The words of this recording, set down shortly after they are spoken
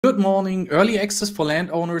Good morning. Early access for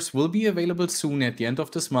landowners will be available soon at the end of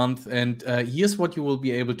this month. And here's what you will be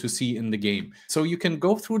able to see in the game. So you can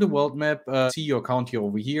go through the world map, see your county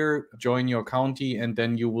over here, join your county, and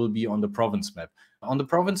then you will be on the province map. On the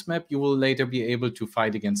province map, you will later be able to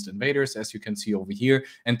fight against invaders, as you can see over here.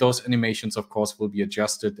 And those animations, of course, will be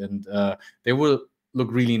adjusted and they will look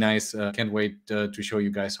really nice. Can't wait to show you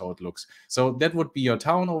guys how it looks. So that would be your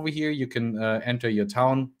town over here. You can enter your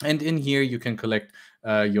town, and in here you can collect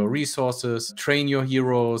your resources, train your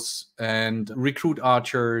heroes, and recruit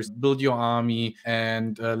archers, build your army.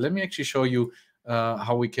 And let me actually show you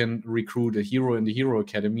how we can recruit a hero in the Hero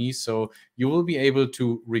Academy. So you will be able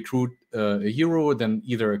to recruit a hero, then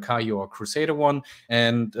either a Kayi or a Crusader one.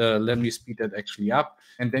 And let me speed that actually up.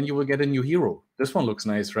 And then you will get a new hero. This one looks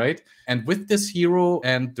nice, right? And with this hero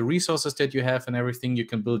and the resources that you have and everything, you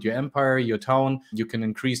can build your empire, your town. You can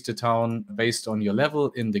increase the town based on your level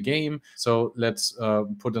in the game. So let's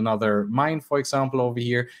put another mine, for example, over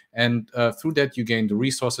here. And through that, you gain the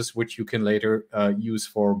resources, which you can later use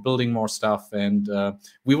for building more stuff. And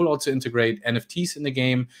we will also integrate NFTs in the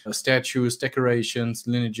game, statues, decorations,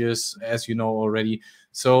 lineages, as you know already.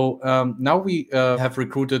 So now we have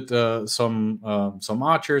recruited some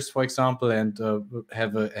archers, for example, and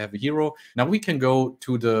have a hero. Now we can go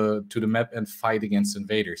to the map and fight against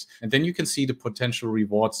invaders, and then you can see the potential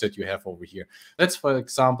rewards that you have over here. Let's, for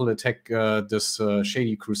example, attack this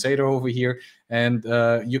shady Crusader over here, and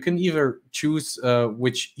you can either choose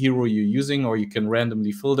which hero you're using, or you can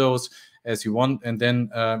randomly fill those as you want, and then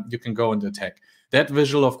you can go and attack. That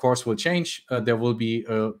visual, of course, will change. There will be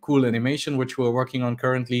a cool animation, which we're working on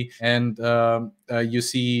currently. And you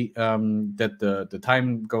see that the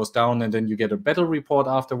time goes down, and then you get a battle report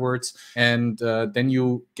afterwards. And then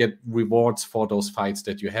you get rewards for those fights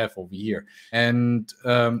that you have over here. And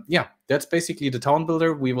yeah, that's basically the town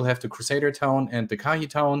builder. We will have the Crusader town and the Kayi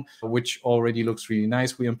town, which already looks really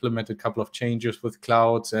nice. We implemented a couple of changes with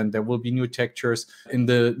clouds, and there will be new textures. In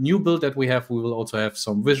the new build that we have, we will also have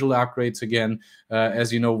some visual upgrades again.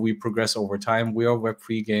 As you know, we progress over time. We are a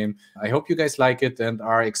web-free game. I hope you guys like it and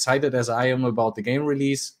are excited as I am about the game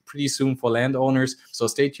release pretty soon for landowners. So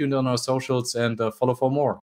stay tuned on our socials and follow for more.